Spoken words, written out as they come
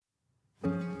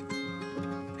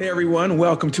Hey everyone,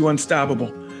 welcome to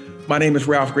Unstoppable. My name is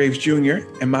Ralph Graves Jr.,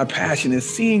 and my passion is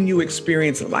seeing you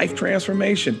experience life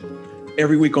transformation.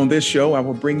 Every week on this show, I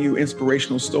will bring you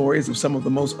inspirational stories of some of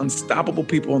the most unstoppable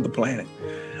people on the planet.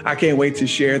 I can't wait to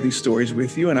share these stories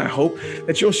with you, and I hope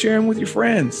that you'll share them with your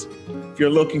friends. If you're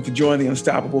looking to join the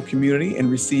Unstoppable community and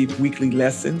receive weekly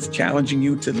lessons challenging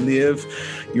you to live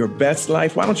your best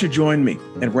life, why don't you join me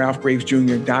at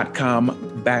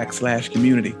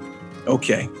ralphgravesjr.com/community.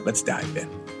 Okay, let's dive in.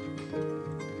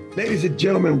 Ladies and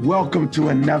gentlemen, welcome to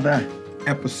another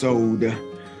episode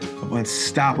of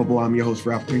Unstoppable. I'm your host,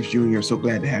 Ralph Graves Jr. So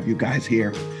glad to have you guys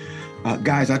here.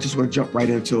 Guys, I just want to jump right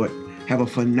into it. Have a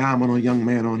phenomenal young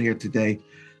man on here today.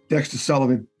 Dexter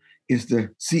Sullivan is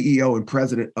the CEO and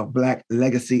president of Black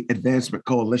Legacy Advancement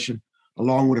Coalition,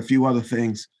 along with a few other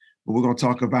things. But we're going to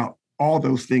talk about all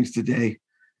those things today.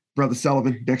 Brother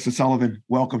Sullivan, Dexter Sullivan,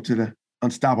 welcome to the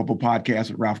Unstoppable podcast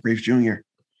with Ralph Graves Jr.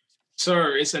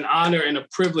 Sir, it's an honor and a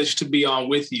privilege to be on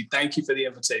with you. Thank you for the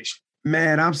invitation.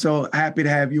 Man, I'm so happy to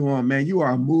have you on, man. You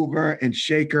are a mover and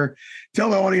shaker.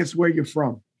 Tell the audience where you're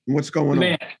from and what's going on.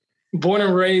 Man, born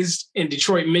and raised in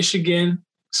Detroit, Michigan.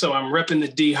 So I'm repping the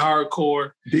D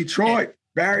hardcore. Detroit,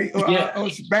 Barry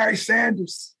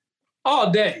Sanders. All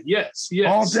day, yes.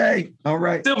 All day, all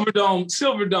right.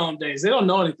 Silverdome days. They don't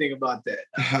know anything about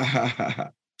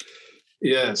that.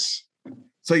 Yes.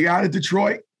 So you're out of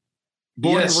Detroit?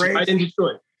 Born and raised? Right in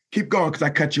Detroit. Keep going, because I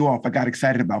cut you off. I got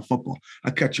excited about football. I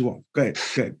cut you off. Go ahead.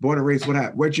 Born and raised, what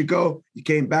happened? Where'd you go? You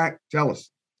came back? Tell us.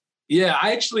 Yeah,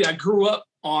 I grew up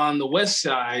on the west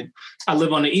side. I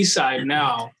live on the east side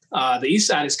now. The east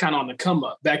side is kind of on the come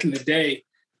up. Back in the day,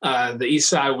 the east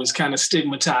side was kind of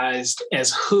stigmatized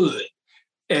as hood.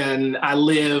 And I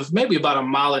live maybe about a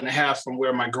mile and a half from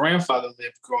where my grandfather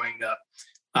lived growing up,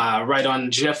 right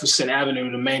on Jefferson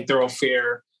Avenue, the main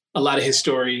thoroughfare. A lot of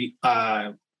history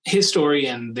and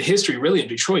the history really of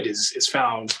Detroit is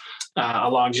found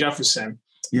along Jefferson.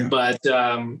 Yeah. But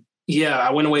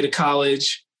I went away to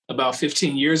college about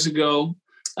 15 years ago,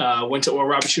 went to Oral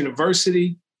Roberts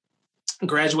University,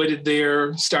 graduated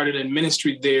there, started in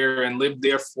ministry there, and lived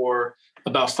there for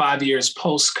about 5 years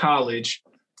post-college.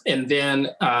 And then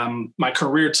my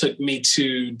career took me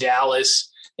to Dallas,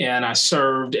 and I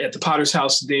served at the Potter's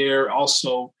House there,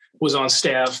 also was on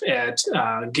staff at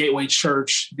Gateway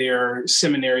Church, their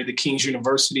seminary, the King's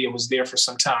University. I was there for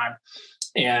some time.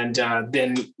 And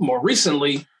then more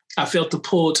recently, I felt the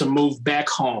pull to move back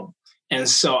home. And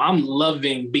so I'm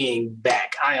loving being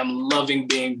back. I am loving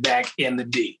being back in the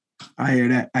D. I hear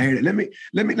that.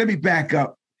 Let me back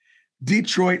up.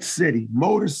 Detroit City,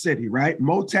 Motor City, right?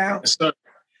 Motown, Yes, sir.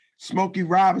 Smokey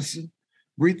Robinson,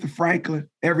 Aretha Franklin,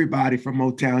 everybody from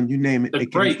Motown, you name it. The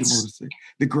greats.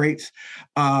 The greats.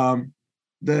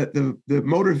 The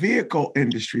motor vehicle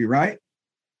industry, right?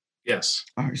 Yes.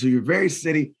 All right. So you're very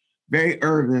city, very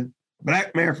urban,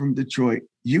 Black man from Detroit.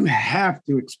 You have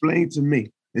to explain to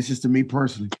me, this is to me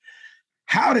personally,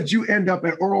 how did you end up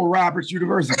at Oral Roberts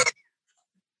University?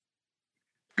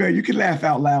 Okay, you can laugh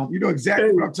out loud. You know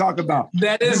exactly what I'm talking about.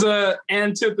 That is an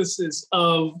antithesis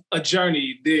of a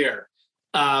journey there.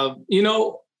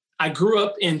 I grew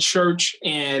up in church,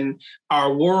 and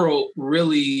our world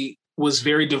really was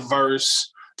very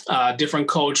diverse, different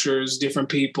cultures, different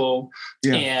people.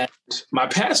 Yeah. And my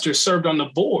pastor served on the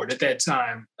board at that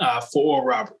time for Oral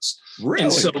Roberts. Really?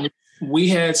 And so we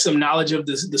had some knowledge of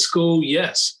the school.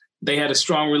 Yes, they had a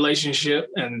strong relationship,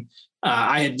 and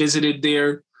I had visited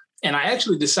there. And I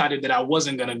actually decided that I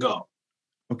wasn't going to go.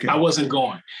 Okay. I wasn't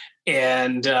going.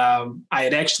 And I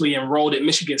had actually enrolled at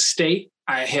Michigan State.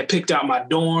 I had picked out my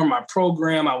dorm, my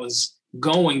program. I was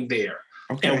going there.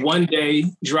 Okay. And one day,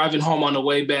 driving home on the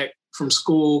way back from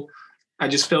school, I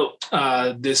just felt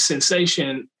this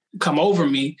sensation come over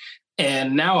me.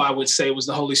 And now I would say it was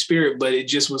the Holy Spirit, but it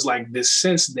just was like this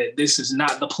sense that this is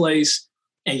not the place,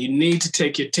 and you need to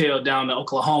take your tail down to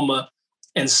Oklahoma.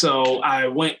 And so I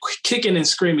went kicking and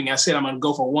screaming. I said, I'm going to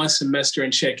go for one semester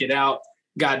and check it out.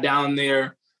 Got down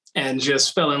there and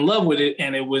just fell in love with it.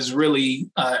 And it was really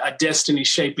a destiny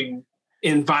shaping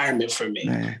environment for me.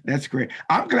 Man, that's great.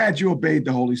 I'm glad you obeyed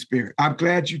the Holy Spirit. I'm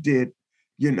glad you did.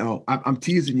 You know, I'm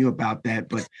teasing you about that,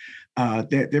 but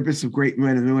there've been some great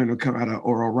men and women who come out of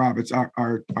Oral Roberts,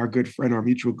 our good friend, our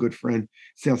mutual good friend,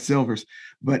 Seth Silvers,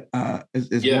 but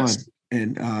is yes. one.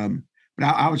 And but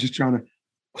I was just trying to,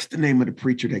 what's the name of the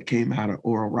preacher that came out of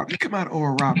Oral Roberts? He came out of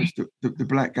Oral Roberts, the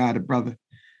black guy, the brother.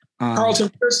 Carlton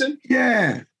Pearson?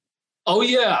 Yeah. Oh,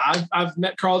 yeah. I've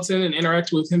met Carlton and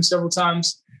interacted with him several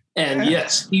times. And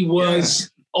yes, he was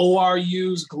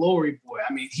ORU's glory boy.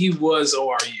 I mean, he was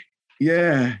ORU.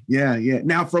 Yeah.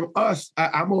 Now, from us,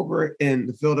 I'm over in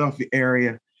the Philadelphia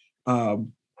area.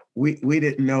 we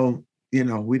didn't know,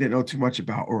 we didn't know too much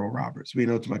about Oral Roberts. We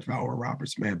didn't know too much about Oral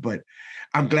Roberts, man. But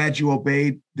I'm glad you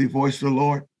obeyed the voice of the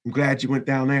Lord. I'm glad you went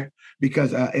down there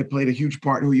because it played a huge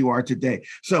part in who you are today.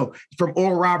 So from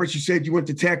Oral Roberts, you said you went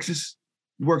to Texas.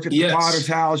 You worked at the Potter's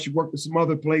House. You worked at some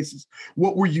other places.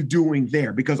 What were you doing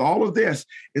there? Because all of this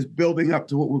is building up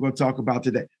to what we're going to talk about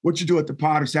today. What you do at the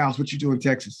Potter's House? What you do in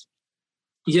Texas?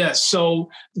 Yes. So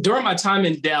during my time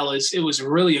in Dallas, it was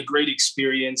really a great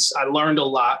experience. I learned a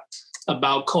lot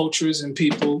about cultures and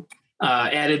people,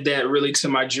 added that really to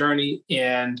my journey.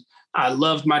 And I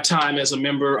loved my time as a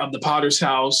member of the Potter's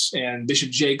House, and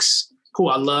Bishop Jakes, who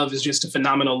I love, is just a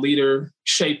phenomenal leader,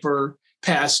 shaper,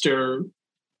 pastor,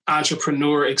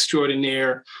 entrepreneur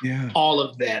extraordinaire, all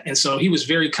of that. And so he was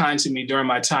very kind to me during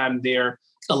my time there,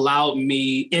 allowed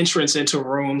me entrance into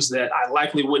rooms that I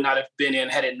likely would not have been in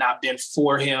had it not been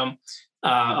for him,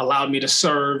 allowed me to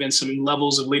serve in some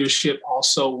levels of leadership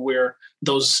also where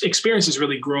those experiences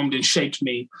really groomed and shaped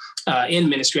me in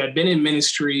ministry. I'd been in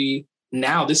ministry.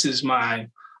 Now this is my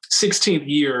 16th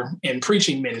year in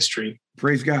preaching ministry.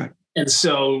 Praise God. And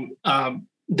so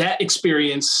that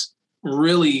experience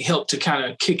really helped to kind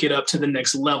of kick it up to the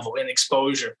next level in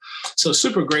exposure. So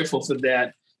super grateful for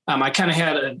that. I kind of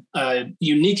had a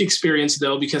unique experience,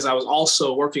 though, because I was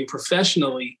also working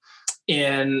professionally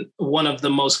in one of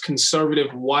the most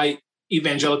conservative white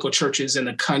evangelical churches in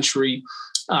the country.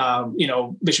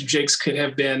 Bishop Jakes could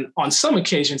have been on some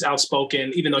occasions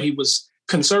outspoken, even though he was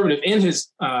conservative in his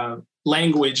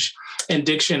language and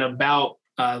diction about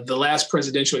the last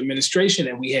presidential administration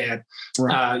that we had.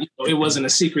 Right. It wasn't a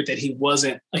secret that he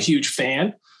wasn't a huge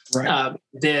fan. Right.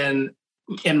 Then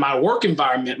in my work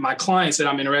environment, my clients that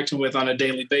I'm interacting with on a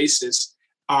daily basis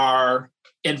are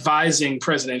advising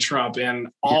President Trump and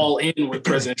all in with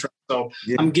President Trump. So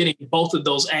I'm getting both of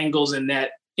those angles in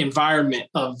that environment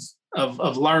of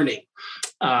learning.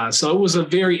 So it was a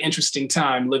very interesting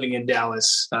time living in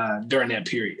Dallas during that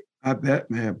period. I bet,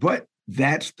 man. But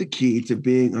that's the key to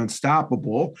being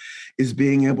unstoppable, is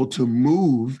being able to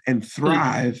move and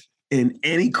thrive in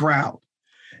any crowd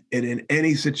and in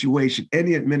any situation,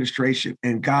 any administration.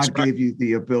 And God gave you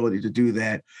the ability to do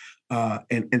that.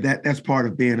 And that's part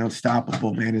of being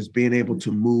unstoppable, man, is being able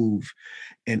to move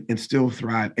and still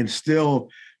thrive and still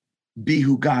be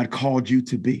who God called you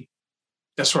to be.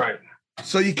 That's right.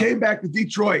 So you came back to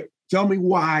Detroit. Tell me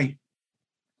why.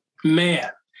 Man,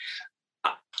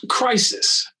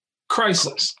 crisis.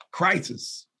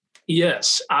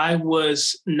 Yes, I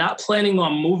was not planning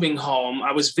on moving home.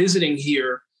 I was visiting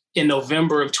here in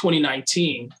November of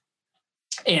 2019,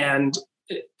 and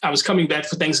I was coming back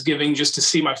for Thanksgiving just to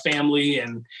see my family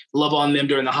and love on them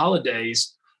during the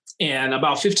holidays. And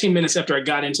about 15 minutes after I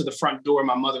got into the front door of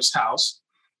my mother's house,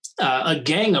 a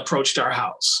gang approached our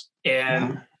house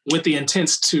and with the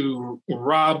intent to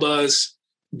rob us,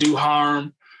 do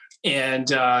harm. And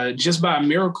just by a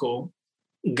miracle,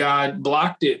 God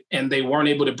blocked it and they weren't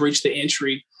able to breach the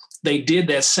entry. They did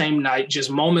that same night, just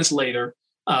moments later,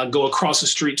 go across the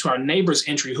street to our neighbor's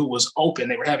entry who was open.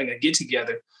 They were having a get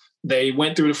together. They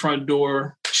went through the front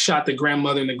door, shot the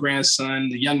grandmother and the grandson.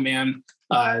 The young man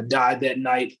died that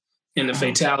night in the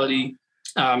fatality.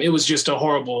 It was just a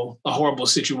horrible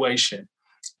situation.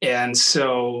 And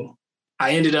so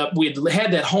I ended up, we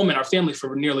had that home in our family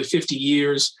for nearly 50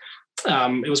 years.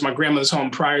 It was my grandmother's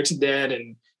home prior to that.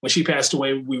 And when she passed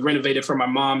away, we renovated for my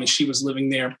mom and she was living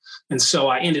there. And so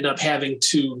I ended up having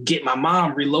to get my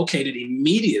mom relocated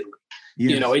immediately.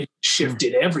 Yes. It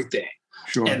shifted everything.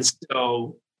 Sure. And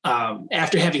so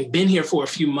after having been here for a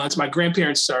few months, my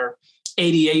grandparents are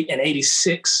 88 and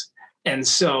 86. And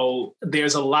so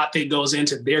there's a lot that goes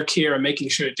into their care and making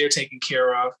sure that they're taken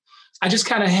care of. I just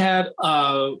kind of had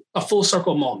a full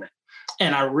circle moment.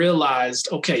 And I realized,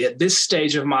 okay, at this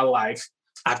stage of my life,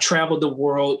 I've traveled the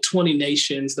world, 20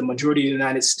 nations, the majority of the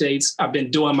United States. I've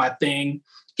been doing my thing.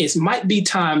 It might be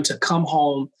time to come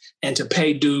home and to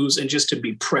pay dues and just to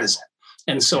be present.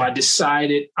 And so I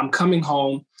decided I'm coming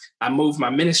home. I moved my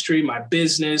ministry, my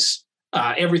business,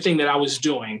 everything that I was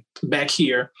doing back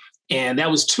here. And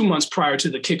that was 2 months prior to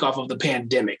the kickoff of the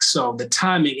pandemic. So the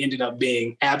timing ended up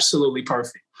being absolutely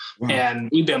perfect. Wow. And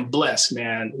we've been blessed,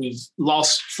 man. We've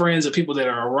lost friends and people that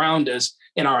are around us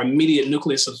in our immediate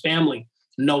nucleus of family.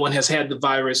 No one has had the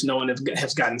virus. No one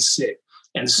has gotten sick.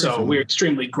 And so we're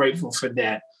extremely grateful for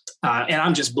that. And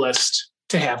I'm just blessed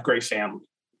to have great family.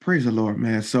 Praise the Lord,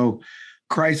 man. So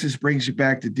crisis brings you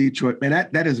back to Detroit. Man,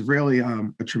 that is really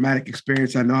a traumatic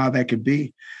experience. I know how that could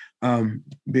be.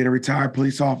 Being a retired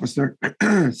police officer,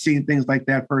 seeing things like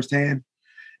that firsthand.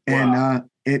 And wow.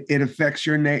 It affects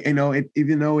your neighbor.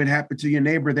 Even though it happened to your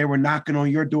neighbor, they were knocking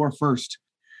on your door first.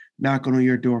 knocking on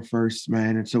your door first,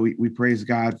 man. And so we praise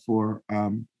God for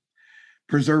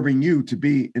preserving you to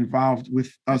be involved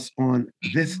with us on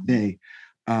this day.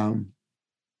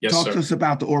 Yes, talk sir. to us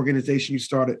about the organization you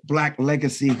started, Black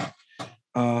Legacy.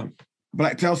 Tell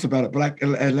us about it. Black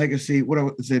Legacy.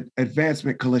 What is it?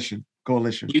 Advancement Coalition.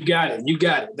 You got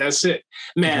it. That's it,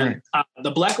 man. Right.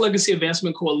 The Black Legacy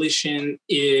Advancement Coalition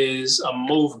is a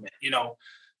movement.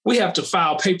 We have to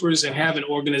file papers and have an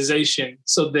organization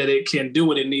so that it can do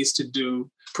what it needs to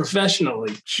do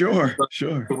professionally. Sure.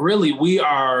 Really, we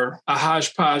are a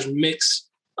hodgepodge mix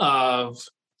of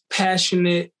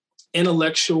passionate,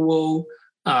 intellectual,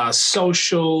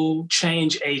 social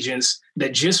change agents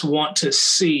that just want to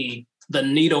see the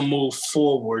needle move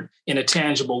forward in a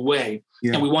tangible way.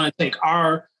 Yeah. And we want to take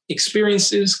our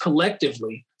experiences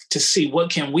collectively to see what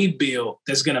can we build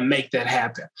that's going to make that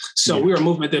happen. So we're a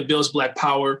movement that builds Black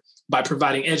power by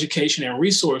providing education and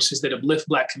resources that uplift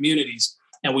Black communities.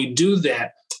 And we do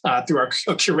that through our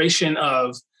curation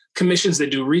of commissions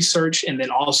that do research and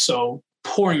then also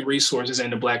pouring resources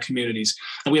into Black communities.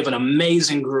 And we have an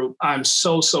amazing group. I'm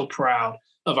so proud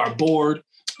of our board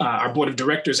of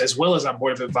directors, as well as our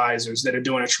board of advisors that are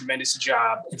doing a tremendous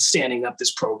job in standing up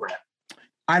this program.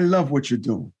 I love what you're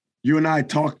doing. You and I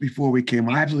talked before we came.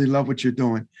 I absolutely love what you're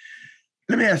doing.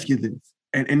 Let me ask you this,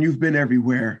 and you've been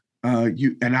everywhere.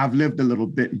 And I've lived a little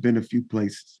bit and been a few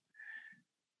places.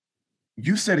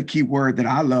 You said a key word that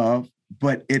I love,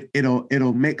 but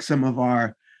it'll make some of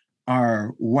our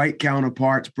white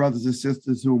counterparts, brothers and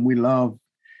sisters whom we love,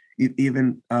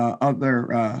 even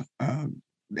other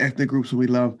ethnic groups who we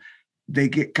love, they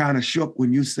get kind of shook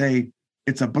when you say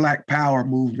it's a Black power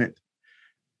movement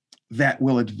that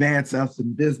will advance us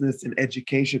in business and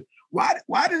education. Why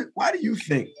do you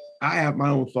think, I have my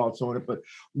own thoughts on it, but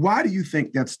why do you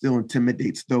think that still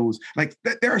intimidates those? Like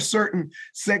there are certain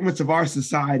segments of our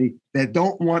society that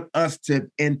don't want us to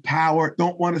empower,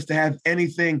 don't want us to have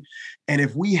anything. And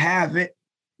if we have it,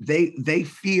 they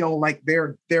feel like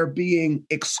they're being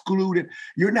excluded.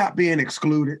 You're not being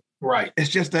excluded. Right. It's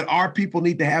just that our people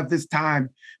need to have this time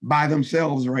by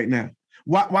themselves right now.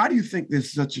 Why do you think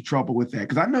there's such a trouble with that?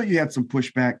 Because I know you had some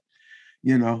pushback,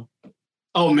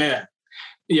 Oh, man.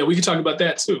 Yeah, we can talk about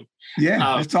that too.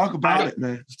 Yeah, let's talk about it,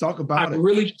 man. Let's talk about it. I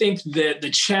really think that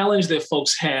the challenge that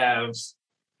folks have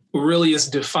really is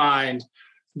defined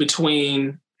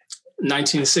between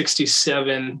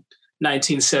 1967,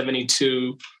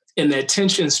 1972, in that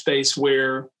tension space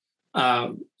where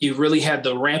you really had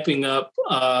the ramping up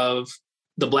of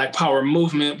the Black Power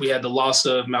movement. We had the loss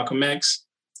of Malcolm X,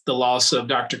 the loss of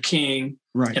Dr. King,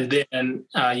 right. And then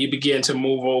you begin to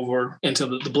move over into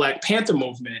the Black Panther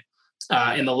movement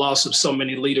and the loss of so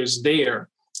many leaders there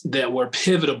that were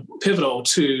pivotal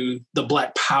to the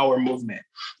Black Power movement.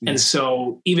 And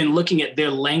so even looking at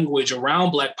their language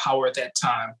around Black Power at that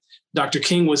time, Dr.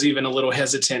 King was even a little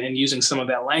hesitant in using some of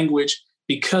that language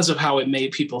because of how it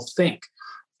made people think.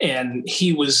 And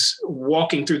he was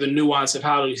walking through the nuance of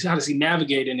how does he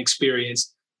navigate an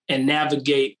experience and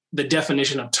navigate the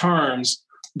definition of terms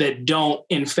that don't,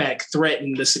 in fact,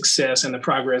 threaten the success and the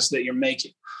progress that you're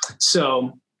making.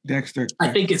 So, Dexter, I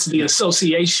think it's the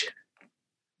association.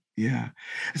 Yeah.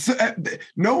 So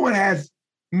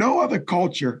no other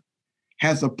culture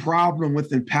has a problem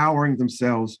with empowering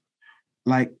themselves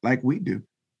like we do.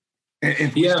 And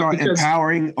if we start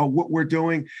empowering what we're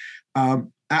doing,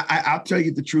 I'll tell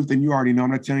you the truth, and you already know.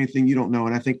 I'm not telling you anything you don't know.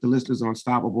 And I think the listeners on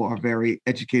Unstoppable are very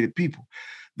educated people.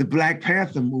 The Black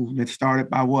Panther movement started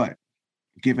by what?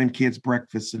 Giving kids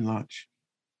breakfast and lunch.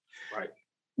 Right.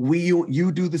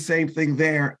 You do the same thing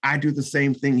there. I do the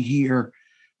same thing here.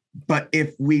 But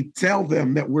if we tell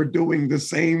them that we're doing the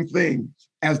same thing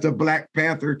as the Black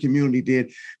Panther community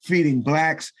did, feeding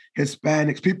Blacks,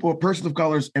 Hispanics, persons of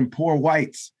colors, and poor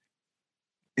whites,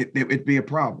 it'd be a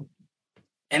problem.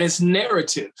 And it's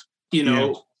narrative. At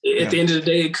the end of the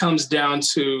day, it comes down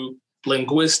to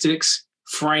linguistics,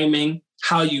 framing,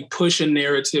 how you push a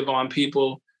narrative on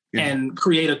people and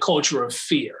create a culture of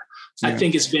fear. I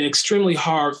think it's been extremely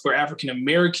hard for African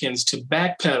Americans to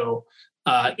backpedal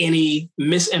any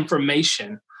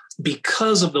misinformation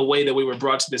because of the way that we were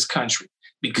brought to this country.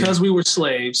 Because we were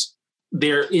slaves,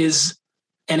 there is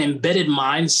an embedded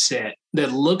mindset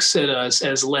that looks at us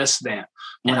as less than.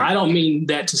 And I don't mean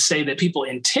that to say that people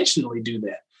intentionally do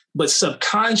that, but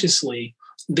subconsciously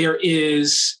there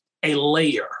is a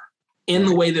layer in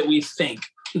the way that we think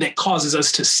that causes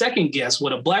us to second guess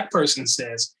what a Black person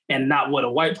says and not what a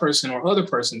white person or other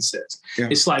person says. Yeah.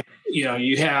 It's like,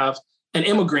 you have an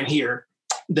immigrant here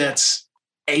that's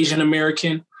Asian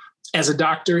American. As a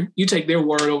doctor, you take their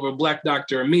word over a Black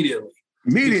doctor immediately.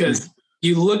 Because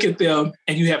you look at them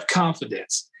and you have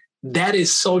confidence. that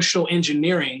is social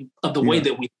engineering of the way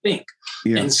that we think.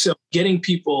 Yeah. And so getting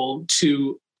people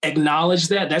to acknowledge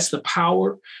that's the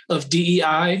power of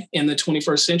DEI in the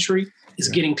 21st century, is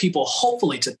getting people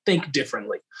hopefully to think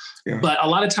differently. Yeah. But a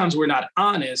lot of times we're not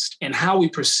honest in how we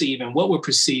perceive and what we're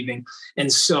perceiving.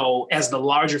 And so as the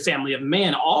larger family of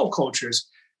man, all cultures,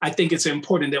 I think it's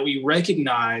important that we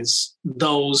recognize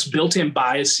those built-in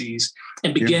biases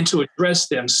and begin to address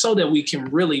them so that we can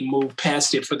really move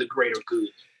past it for the greater good.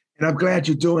 And I'm glad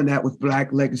you're doing that with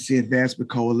Black Legacy Advancement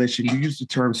Coalition. You use the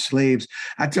term slaves.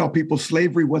 I tell people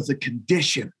slavery was a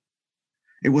condition.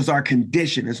 It was our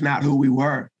condition. It's not who we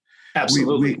were.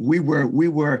 Absolutely. We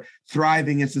were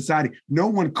thriving in society. No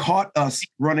one caught us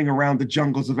running around the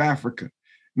jungles of Africa.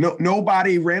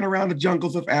 Nobody ran around the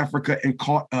jungles of Africa and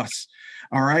caught us.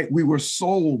 All right. We were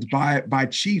sold by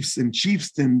chiefs and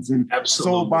chieftains and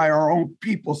sold by our own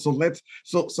people. So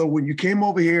when you came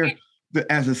over here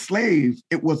as a slave,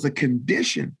 it was a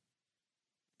condition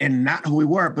and not who we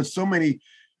were. But so many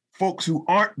folks who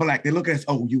aren't Black, they look at us,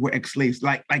 oh, you were ex-slaves.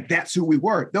 Like that's who we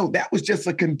were. No, that was just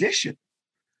a condition.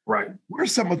 Right. We're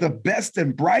some of the best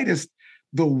and brightest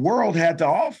the world had to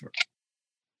offer.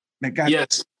 That got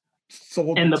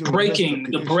sold. And the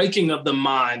breaking of the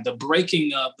mind, the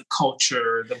breaking of the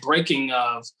culture, the breaking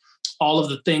of all of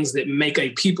the things that make a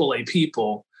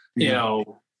people, you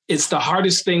know, it's the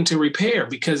hardest thing to repair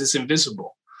because it's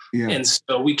invisible. Yeah. And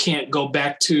so we can't go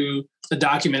back to the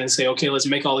document and say, okay, let's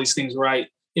make all these things right.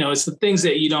 You know, it's the things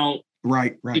that you don't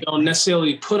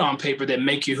necessarily put on paper that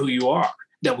make you who you are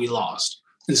that we lost.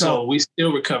 And so we're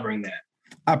still recovering that.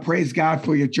 I praise God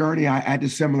for your journey. I had a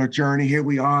similar journey. Here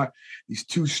we are, these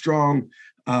two strong,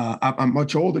 I'm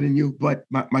much older than you, but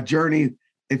my journey,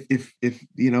 if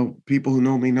you know, people who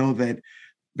know me know that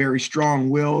very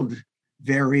strong-willed,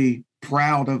 very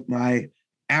proud of my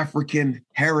African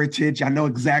heritage. I know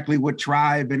exactly what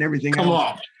tribe and everything else. Come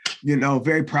on. You know,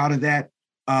 very proud of that.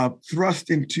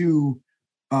 Thrust into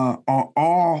an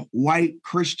all-white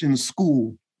Christian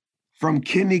school from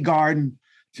kindergarten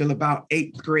till about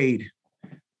 8th grade.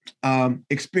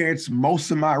 Experienced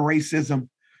most of my racism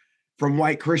from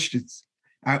white Christians.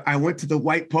 I went to the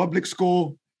white public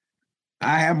school.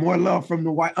 I have more love from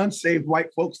the unsaved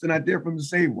white folks than I did from the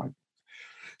saved white.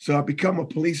 So I become a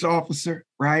police officer,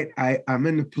 right? I'm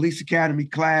in the police academy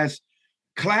class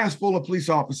full of police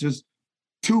officers,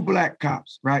 2 Black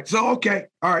cops, right? So, okay,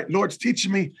 all right, Lord's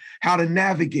teaching me how to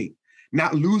navigate,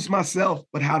 not lose myself,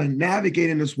 but how to navigate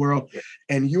in this world.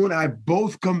 And you and I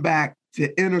both come back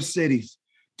to inner cities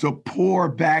to pour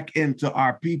back into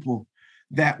our people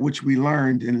that which we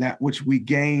learned and that which we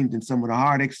gained and some of the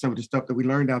heartaches, some of the stuff that we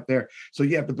learned out there. So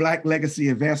you have the Black Legacy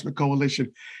Advancement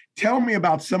Coalition. Tell me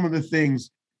about some of the things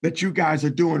that you guys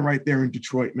are doing right there in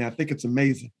Detroit, man. I think it's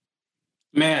amazing.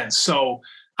 Man, so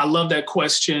I love that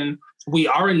question. We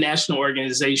are a national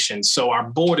organization. So our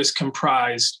board is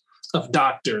comprised of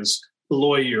doctors,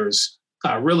 lawyers,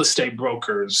 real estate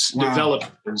brokers,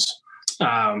 developers,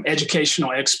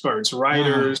 educational experts,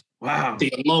 writers,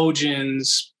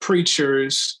 theologians,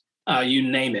 preachers, you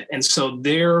name it. And so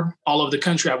they're all over the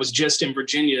country. I was just in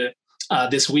Virginia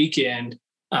this weekend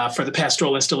for the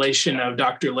pastoral installation of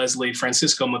Dr. Leslie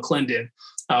Francisco McClendon,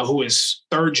 who is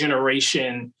 3rd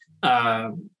generation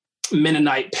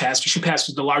Mennonite pastor. She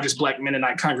pastors the largest Black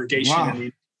Mennonite congregation in the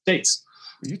United States.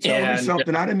 You telling me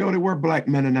something. I didn't know there were Black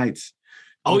Mennonites.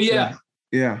 Oh, yeah.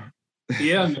 Yeah.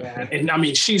 Yeah, man. And I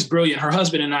mean, she's brilliant. Her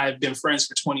husband and I have been friends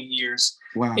for 20 years.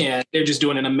 Wow. And they're just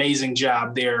doing an amazing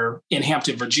job there in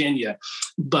Hampton, Virginia.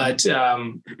 But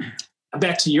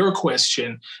back to your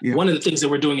question, one of the things that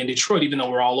we're doing in Detroit, even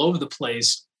though we're all over the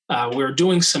place, we're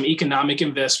doing some economic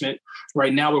investment.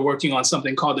 Right now, we're working on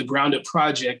something called the Ground Up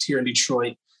Project here in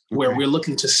Detroit, where we're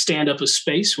looking to stand up a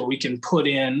space where we can put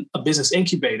in a business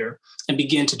incubator and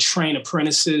begin to train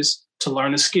apprentices to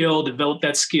learn a skill, develop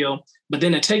that skill, but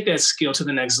then to take that skill to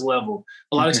the next level.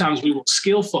 A lot of times we will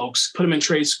skill folks, put them in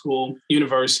trade school,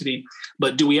 university,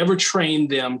 but do we ever train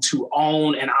them to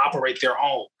own and operate their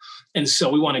own? And so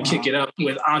we want to kick it up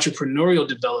with entrepreneurial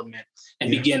development and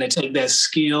begin to take that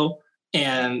skill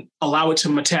and allow it to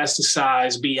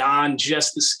metastasize beyond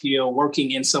just the skill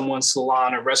working in someone's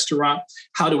salon or restaurant.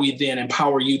 How do we then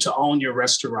empower you to own your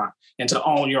restaurant and to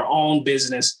own your own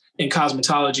business in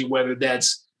cosmetology, whether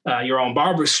that's your own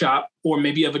barber shop, or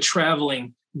maybe you have a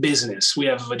traveling business. We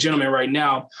have a gentleman right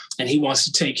now, and he wants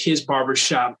to take his barber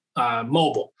shop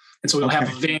mobile. And so we'll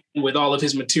have a van with all of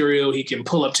his material. He can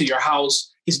pull up to your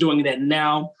house. He's doing that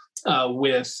now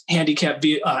with handicapped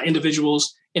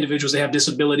individuals that have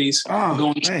disabilities,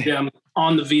 going to them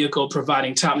on the vehicle,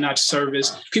 providing top-notch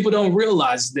service. People don't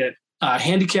realize that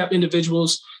handicapped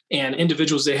individuals and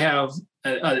individuals that have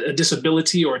a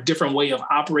disability or a different way of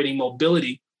operating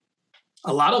mobility,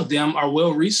 a lot of them are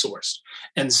well resourced.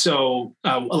 And so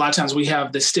a lot of times we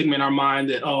have this stigma in our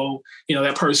mind that, oh,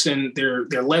 that person, they're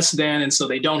less than, and so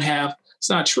they don't have. It's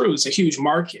not true. It's a huge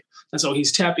market. And so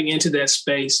he's tapping into that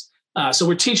space. So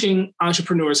we're teaching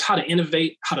entrepreneurs how to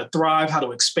innovate, how to thrive, how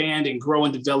to expand and grow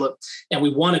and develop. And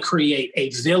we want to create a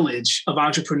village of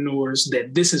entrepreneurs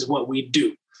that this is what we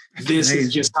do. This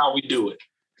is just how we do it.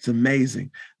 It's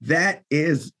amazing. That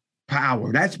is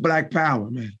power. That's Black power,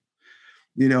 man.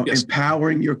 Yes.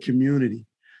 Empowering your community.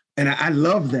 And I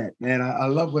love that, man. I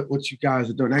love what you guys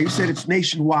are doing. Now, you said it's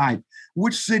nationwide.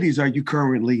 Which cities are you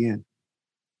currently in?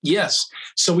 Yes.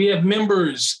 So we have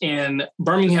members in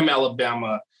Birmingham,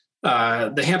 Alabama,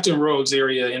 the Hampton Roads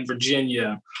area in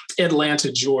Virginia,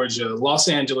 Atlanta, Georgia, Los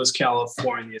Angeles,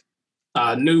 California,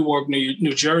 Newark,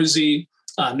 New Jersey,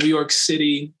 New York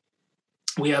City.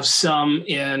 We have some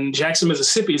in Jackson,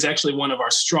 Mississippi is actually one of our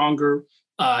stronger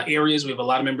areas. We have a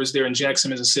lot of members there in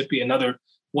Jackson, Mississippi, another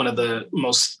one of the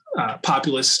most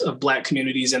populous of Black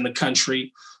communities in the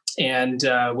country. And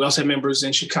we also have members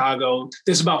in Chicago.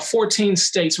 There's about 14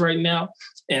 states right now.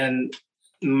 And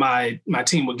my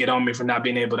team would get on me for not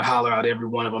being able to holler out every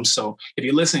one of them. So if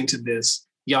you're listening to this,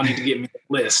 y'all need to get me a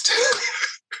list.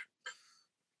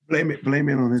 Blame it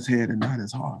on his head and not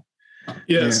his heart.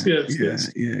 Yes.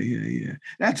 Yeah.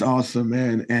 That's awesome,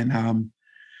 man. And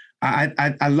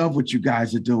I love what you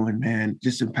guys are doing, man.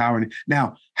 Just empowering.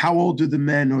 Now, how old do the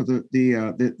men or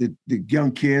the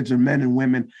young kids or men and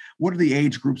women? What are the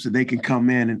age groups that they can come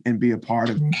in and be a part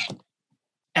of?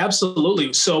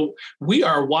 Absolutely. So we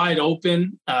are wide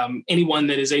open. Anyone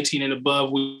that is 18 and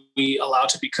above, we allow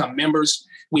to become members.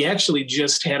 We actually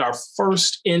just had our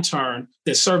first intern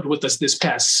that served with us this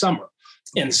past summer.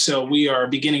 And so we are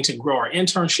beginning to grow our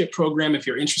internship program. If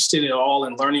you're interested at all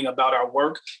in learning about our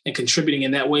work and contributing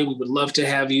in that way, we would love to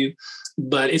have you.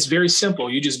 But it's very simple.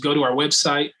 You just go to our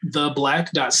website,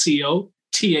 theblack.co,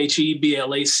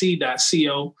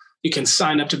 theblac.co. You can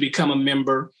sign up to become a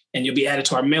member and you'll be added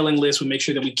to our mailing list. We make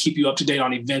sure that we keep you up to date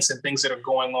on events and things that are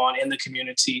going on in the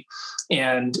community.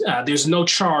 And there's no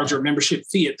charge or membership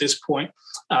fee at this point.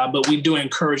 But we do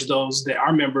encourage those that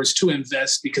are members to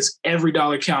invest because every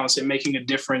dollar counts in making a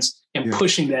difference and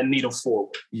pushing that needle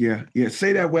forward. Yeah.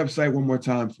 Say that website one more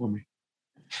time for me.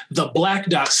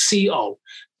 Theblac.co,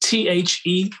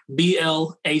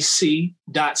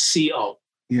 theblac.co.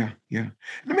 Yeah.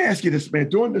 Let me ask you this, man.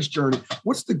 During this journey,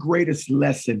 what's the greatest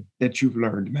lesson that you've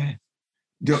learned, man?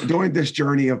 During this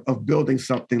journey of building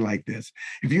something like this,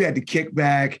 if you had to kick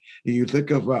back and you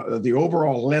think of the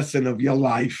overall lesson of your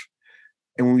life,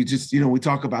 and when we just, we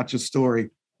talk about your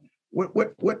story,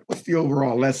 what's the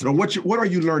overall lesson, or what are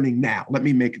you learning now? Let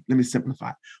me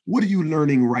simplify. What are you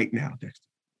learning right now, Dexter?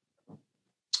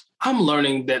 I'm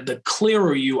learning that the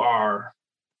clearer you are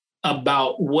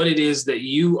about what it is that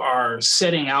you are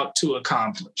setting out to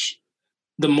accomplish,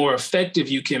 the more effective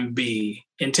you can be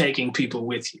in taking people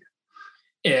with you.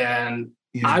 And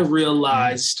I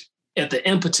realized at the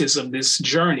impetus of this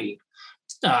journey,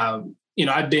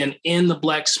 I've been in the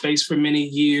Black space for many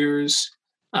years,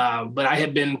 but I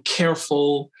had been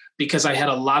careful because I had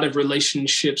a lot of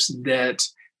relationships that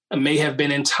may have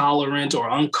been intolerant or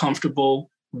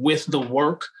uncomfortable with the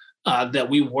work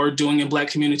that we were doing in Black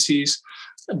communities.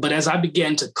 But as I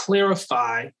began to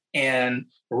clarify and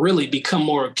really become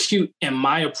more acute in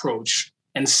my approach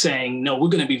and saying, no, we're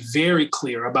going to be very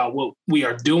clear about what we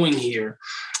are doing here,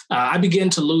 I began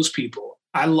to lose people.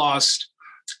 I lost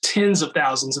tens of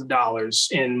thousands of dollars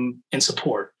in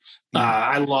support.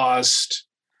 I lost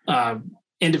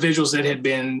individuals that had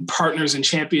been partners and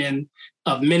champion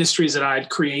of ministries that I had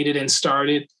created and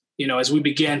started. As we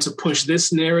began to push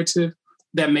this narrative,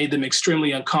 that made them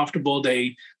extremely uncomfortable.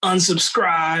 They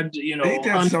unsubscribed,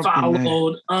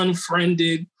 unfollowed,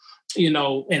 unfriended,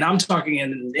 and I'm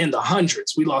talking in the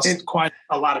hundreds. We lost quite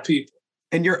a lot of people.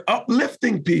 And you're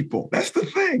uplifting people. That's the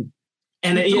thing.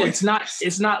 And it's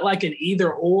not like an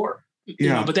either or,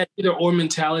 but that either or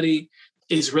mentality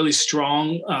is really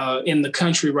strong in the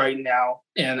country right now.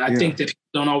 And I think that people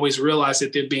don't always realize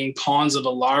that they're being pawns of a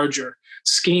larger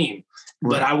scheme.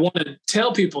 Right. But I want to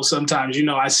tell people sometimes,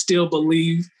 I still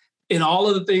believe in all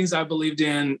of the things I believed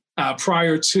in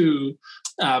prior to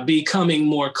becoming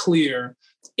more clear.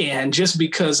 And just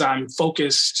because I'm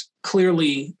focused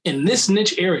clearly in this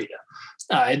niche area,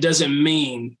 it doesn't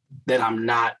mean that I'm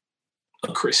not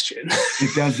a Christian.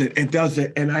 It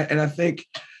doesn't. And I think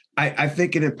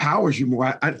it empowers you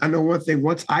more. I know one thing,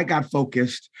 once I got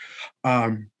focused,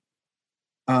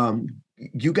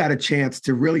 you got a chance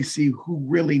to really see who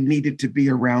really needed to be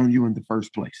around you in the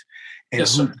first place and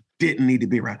who didn't need to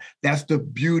be around. That's the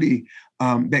beauty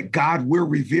that God will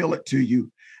reveal it to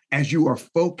you as you are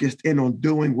focused in on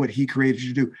doing what he created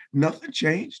you to do. Nothing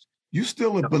changed. You're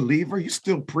still a believer. You're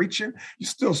still preaching. You're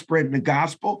still spreading the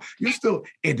gospel. You're still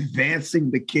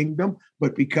advancing the kingdom.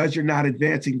 But because you're not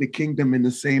advancing the kingdom in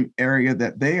the same area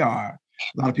that they are,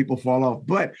 a lot of people fall off.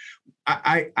 But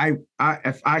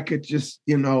if I could just,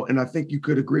 and I think you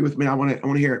could agree with me. I want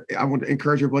to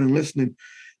encourage everyone listening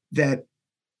that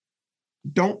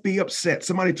don't be upset.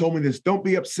 Somebody told me this. Don't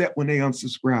be upset when they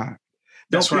unsubscribe.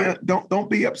 That's right. Don't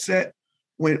be upset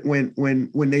when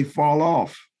they fall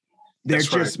off. They're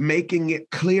just making it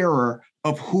clearer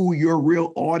of who your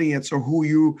real audience or who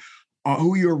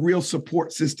your real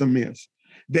support system is.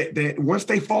 That once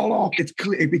they fall off, it's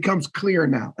clear. It becomes clear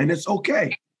now, and it's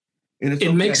okay. And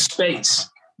it makes space.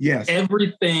 Yes,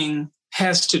 everything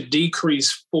has to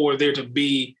decrease for there to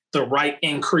be the right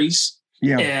increase.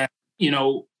 Yeah,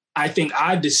 and I think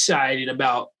I decided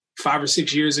about 5 or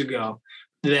 6 years ago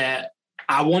that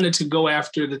I wanted to go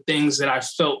after the things that I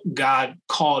felt God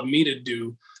called me to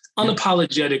do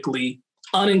unapologetically,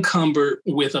 unencumbered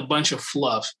with a bunch of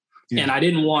fluff. Yeah. And I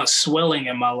didn't want swelling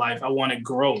in my life. I wanted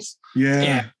growth. Yeah.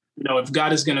 And, if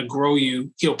God is going to grow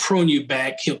you, he'll prune you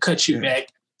back. He'll cut you back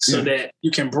so that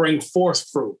you can bring forth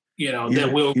fruit,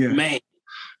 that will remain.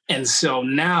 And so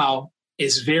now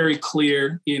it's very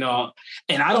clear, and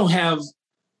I don't have,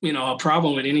 a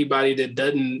problem with anybody that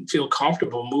doesn't feel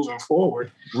comfortable moving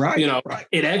forward. Right.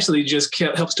 It actually just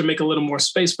helps to make a little more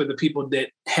space for the people that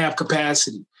have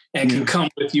capacity and can come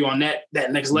with you on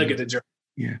that next leg of the journey.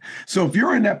 Yeah. So if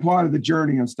you're in that part of the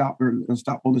journey,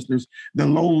 Unstoppable listeners, the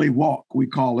lonely walk, we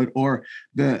call it, or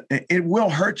it will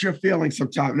hurt your feelings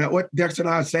sometimes. Now, what Dexter and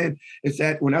I are saying is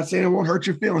that when I say it won't hurt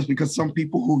your feelings, because some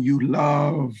people who you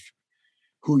love,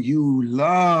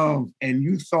 and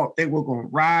you thought they were going to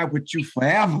ride with you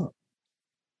forever,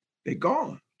 they're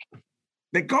gone.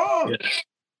 They're gone. Yeah.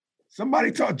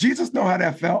 Somebody told Jesus know how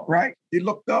that felt, right? He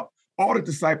looked up. All the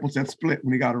disciples had split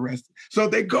when he got arrested. So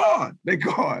they're gone.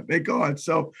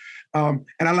 So, and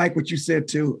I like what you said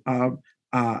too.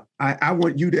 I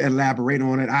want you to elaborate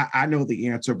on it. I know the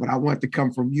answer, but I want it to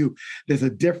come from you. There's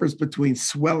a difference between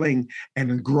swelling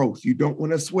and growth. You don't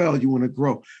want to swell, you want to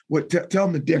grow. Tell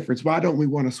them the difference. Why don't we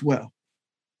want to swell?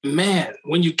 Man,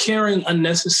 when you're carrying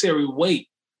unnecessary weight,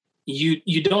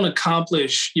 you don't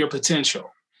accomplish your potential.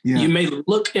 Yeah. You may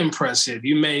look impressive.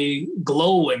 You may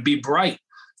glow and be bright.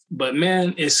 But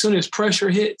man, as soon as pressure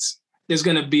hits, there's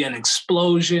going to be an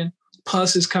explosion.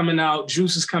 Pus is coming out,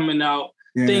 juice is coming out.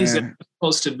 Yeah. Things that are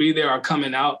supposed to be there are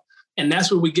coming out. And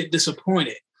that's where we get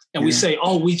disappointed. And we say,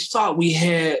 oh, we thought we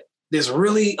had this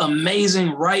really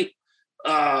amazing, ripe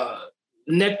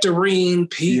nectarine,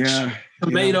 peach,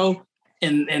 tomato.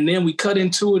 And then we cut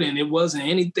into it and it wasn't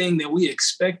anything that we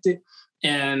expected.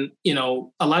 And,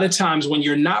 a lot of times when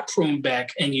you're not pruned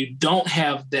back and you don't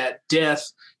have that death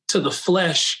to the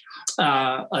flesh,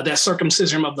 that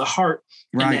circumcision of the heart,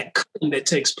 and that cutting that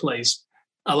takes place,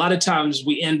 a lot of times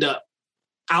we end up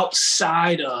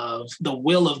outside of the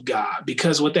will of God,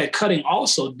 because what that cutting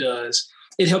also does,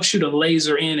 it helps you to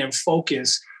laser in and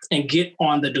focus and get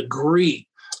on the degree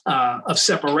of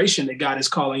separation that God is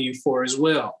calling you for as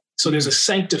well. So there's a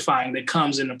sanctifying that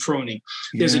comes in the pruning.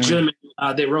 There's a gentleman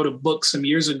that wrote a book some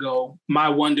years ago, My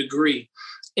One Degree.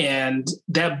 And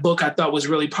that book I thought was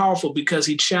really powerful because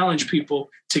he challenged people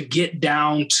to get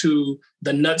down to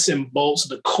the nuts and bolts,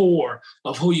 the core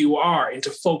of who you are, and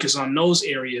to focus on those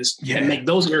areas and make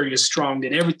those areas strong,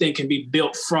 that everything can be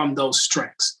built from those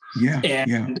strengths.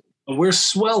 When we're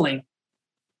swelling,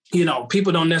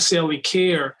 people don't necessarily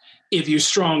care if you're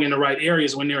strong in the right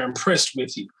areas when they're impressed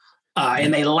with you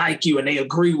and they like you and they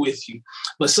agree with you.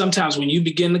 But sometimes when you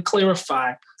begin to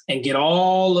clarify and get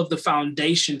all of the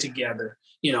foundation together,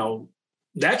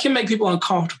 that can make people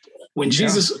uncomfortable. When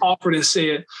Jesus offered and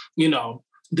said,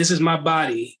 this is my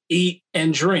body, eat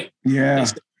and drink. Yeah.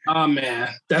 Said, oh man,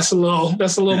 that's a little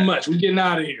much. We're getting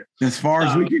out of here. As far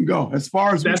as we can go. As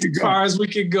far as we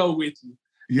can go with you.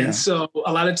 Yeah. And so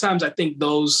a lot of times I think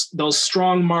those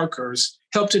strong markers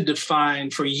help to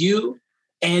define for you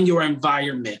and your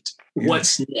environment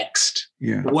what's next.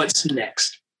 Yeah. What's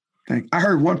next. I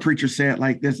heard one preacher say it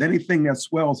like this: anything that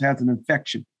swells has an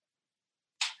infection.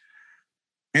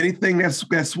 Anything that's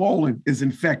swollen is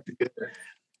infected.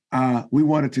 We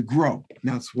want it to grow,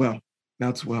 not swell.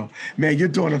 Man, you're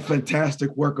doing a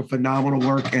fantastic work, a phenomenal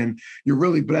work, and you're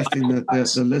really blessing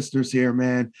the listeners here,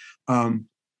 man.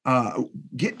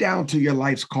 Get down to your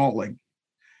life's calling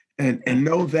and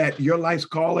know that your life's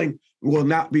calling will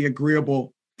not be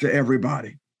agreeable to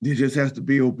everybody. You just has to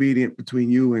be obedient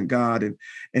between you and God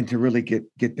and to really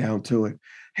get down to it.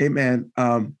 Hey, man,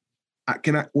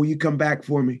 will you come back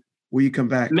for me? Will you come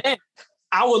back? Man,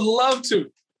 I would love to.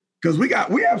 Because we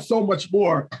have so much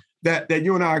more that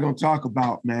you and I are going to talk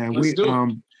about, man. Let's do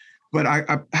it. But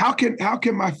how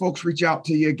can my folks reach out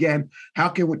to you again? How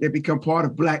can they become part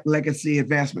of Black Legacy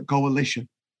Advancement Coalition?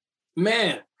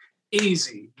 Man,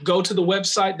 easy. Go to the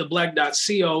website,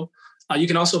 theblack.co. You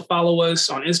can also follow us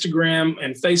on Instagram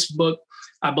and Facebook.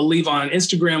 I believe on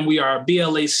Instagram, we are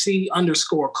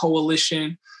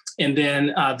BLAC_coalition, and then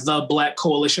The Black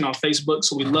Coalition on Facebook.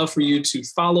 So we'd love for you to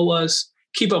follow us,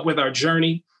 keep up with our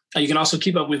journey. You can also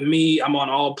keep up with me. I'm on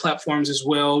all platforms as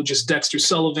well, just Dexter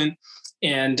Sullivan.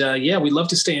 And we'd love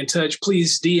to stay in touch.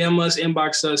 Please DM us,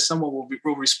 inbox us. Someone will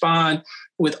respond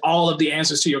with all of the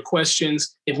answers to your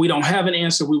questions. If we don't have an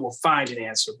answer, we will find an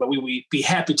answer, but we will be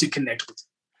happy to connect with you.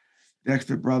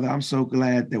 Dexter, brother, I'm so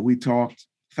glad that we talked.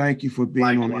 Thank you for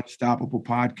being on the Unstoppable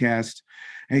podcast.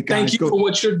 Hey, guys, thank you for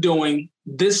what you're doing.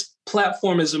 This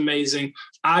platform is amazing.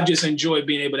 I just enjoyed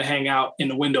being able to hang out in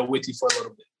the window with you for a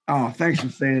little bit. Oh, thanks for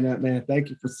saying that, man. Thank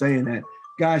you for saying that.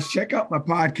 Guys, check out my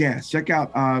podcast. Check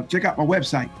out my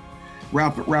website,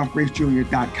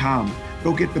 ralphgravesjr.com.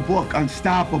 Go get the book,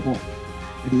 Unstoppable.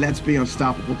 And let's be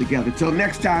unstoppable together. Till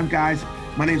next time, guys,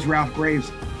 my name's Ralph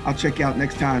Graves. I'll check you out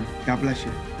next time. God bless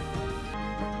you.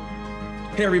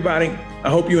 Hey, everybody. I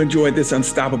hope you enjoyed this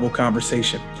unstoppable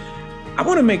conversation. I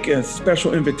want to make a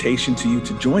special invitation to you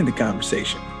to join the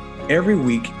conversation. Every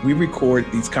week, we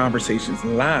record these conversations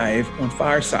live on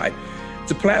Fireside.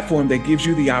 It's a platform that gives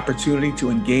you the opportunity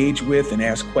to engage with and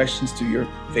ask questions to your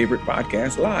favorite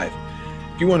podcast live.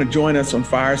 If you want to join us on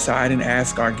Fireside and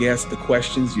ask our guests the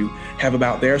questions you have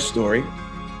about their story,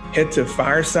 head to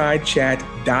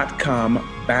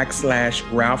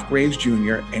firesidechat.com/Ralph Graves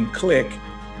Jr. and click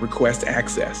Request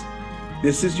Access.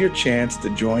 This is your chance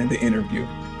to join the interview.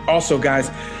 Also,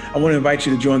 guys, I want to invite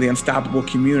you to join the Unstoppable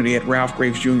community at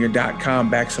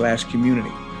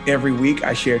ralphgravesjr.com/community. Every week,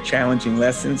 I share challenging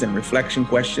lessons and reflection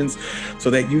questions so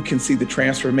that you can see the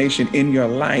transformation in your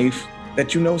life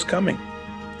that you know is coming.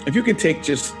 If you can take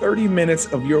just 30 minutes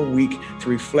of your week to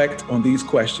reflect on these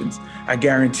questions, I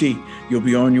guarantee you'll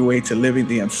be on your way to living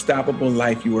the unstoppable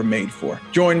life you were made for.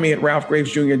 Join me at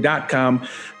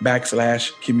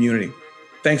ralphgravesjr.com/community.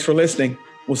 Thanks for listening.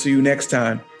 We'll see you next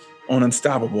time on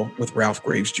Unstoppable with Ralph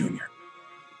Graves Jr.